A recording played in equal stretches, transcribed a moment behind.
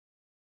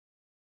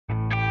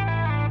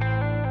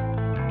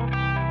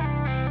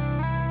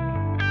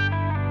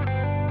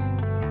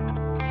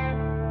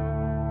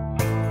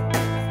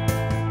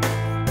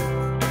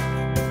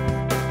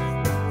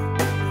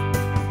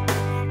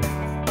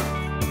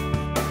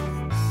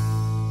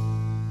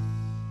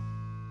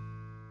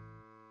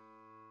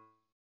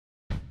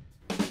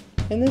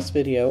In this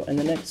video and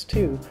the next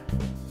two,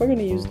 we're going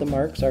to use the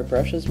marks our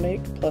brushes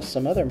make plus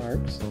some other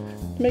marks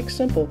to make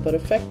simple but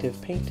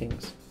effective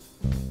paintings.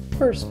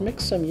 First,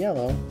 mix some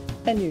yellow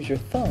and use your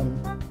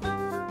thumb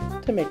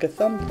to make a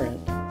thumbprint.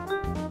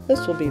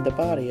 This will be the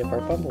body of our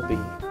bumblebee.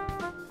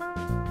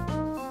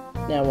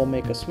 Now we'll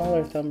make a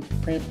smaller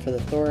thumbprint for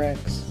the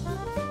thorax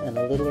and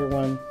a littler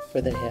one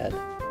for the head.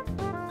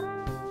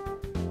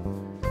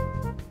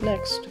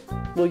 Next,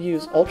 we'll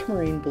use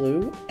ultramarine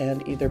blue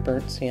and either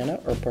burnt sienna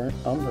or burnt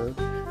umber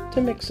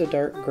to mix a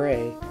dark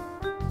gray.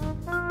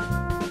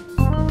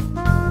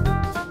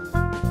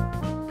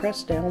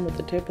 Press down with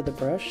the tip of the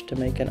brush to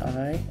make an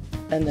eye,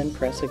 and then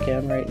press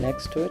again right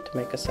next to it to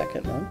make a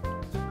second one.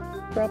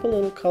 Drop a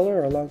little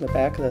color along the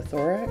back of the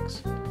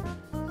thorax,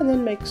 and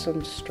then make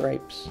some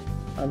stripes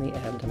on the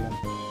abdomen.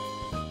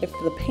 If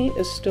the paint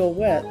is still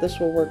wet, this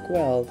will work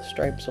well. The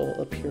stripes will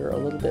appear a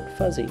little bit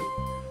fuzzy.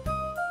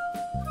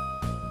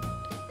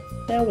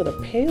 Now with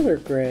a paler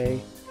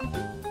gray,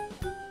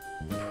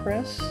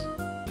 press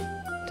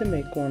to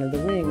make one of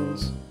the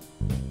wings,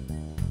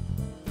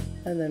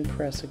 and then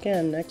press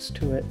again next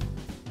to it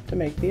to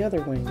make the other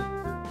wing.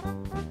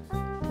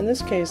 In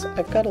this case,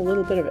 I've got a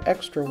little bit of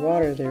extra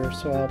water there,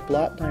 so I'll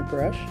blot my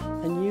brush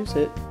and use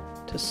it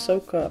to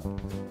soak up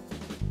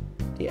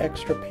the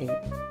extra paint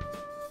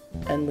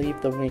and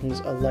leave the wings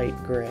a light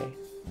gray.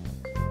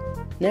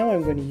 Now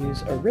I'm going to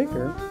use a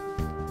rigger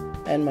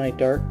and my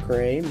dark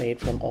gray made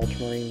from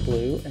ultramarine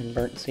blue and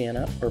burnt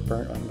sienna or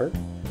burnt umber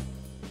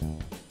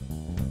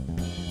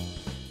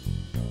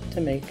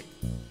to make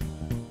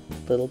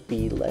little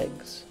bee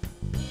legs.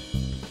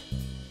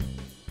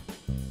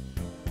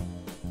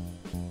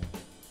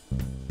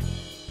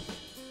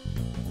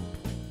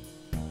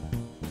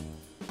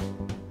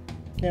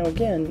 Now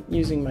again,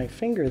 using my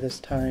finger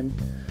this time,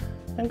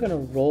 I'm going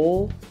to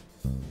roll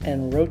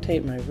and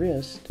rotate my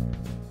wrist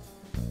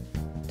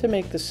to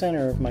make the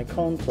center of my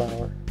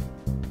coneflower.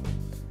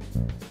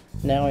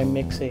 Now I'm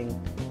mixing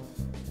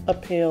a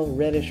pale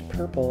reddish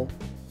purple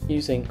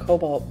using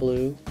cobalt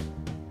blue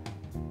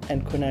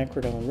and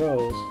quinacridone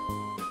rose.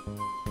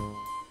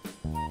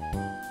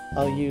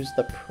 I'll use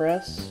the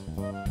press,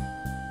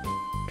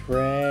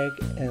 drag,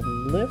 and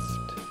lift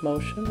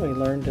motion we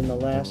learned in the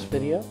last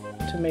video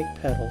to make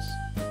petals.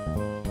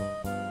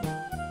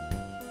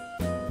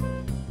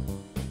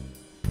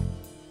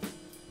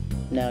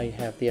 Now you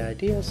have the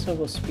idea, so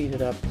we'll speed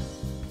it up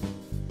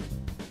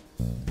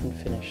and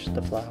finish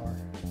the flower.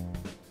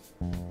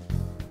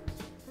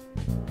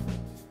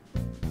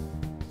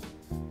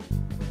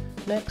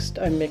 Next,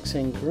 I'm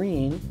mixing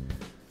green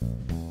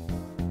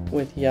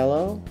with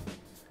yellow,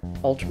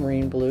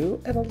 ultramarine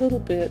blue, and a little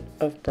bit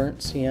of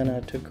burnt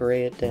sienna to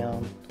gray it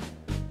down.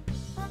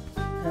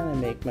 And I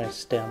make my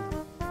stem.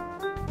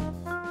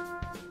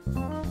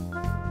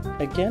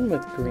 Again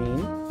with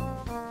green,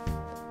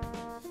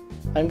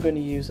 I'm going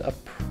to use a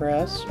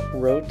press,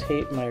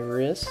 rotate my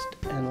wrist,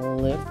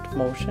 and lift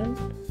motion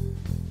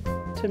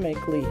to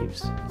make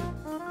leaves.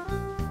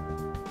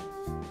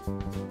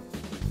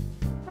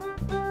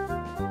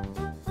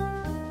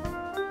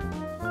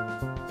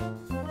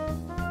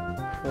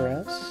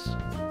 Press,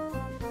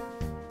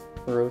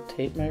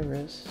 rotate my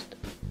wrist,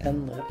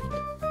 and lift.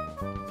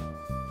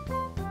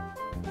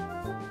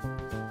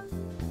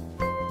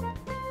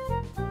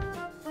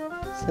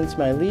 Since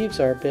my leaves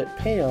are a bit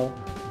pale,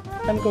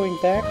 I'm going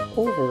back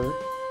over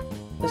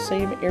the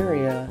same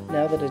area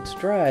now that it's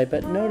dry,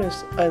 but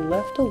notice I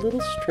left a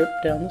little strip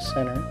down the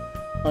center,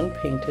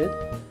 unpainted,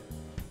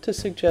 to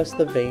suggest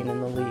the vein in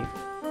the leaf.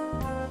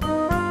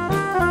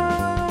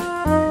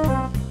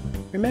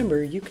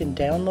 Remember, you can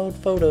download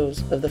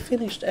photos of the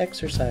finished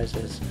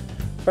exercises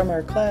from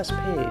our class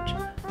page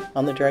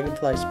on the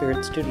Dragonfly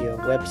Spirit Studio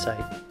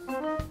website.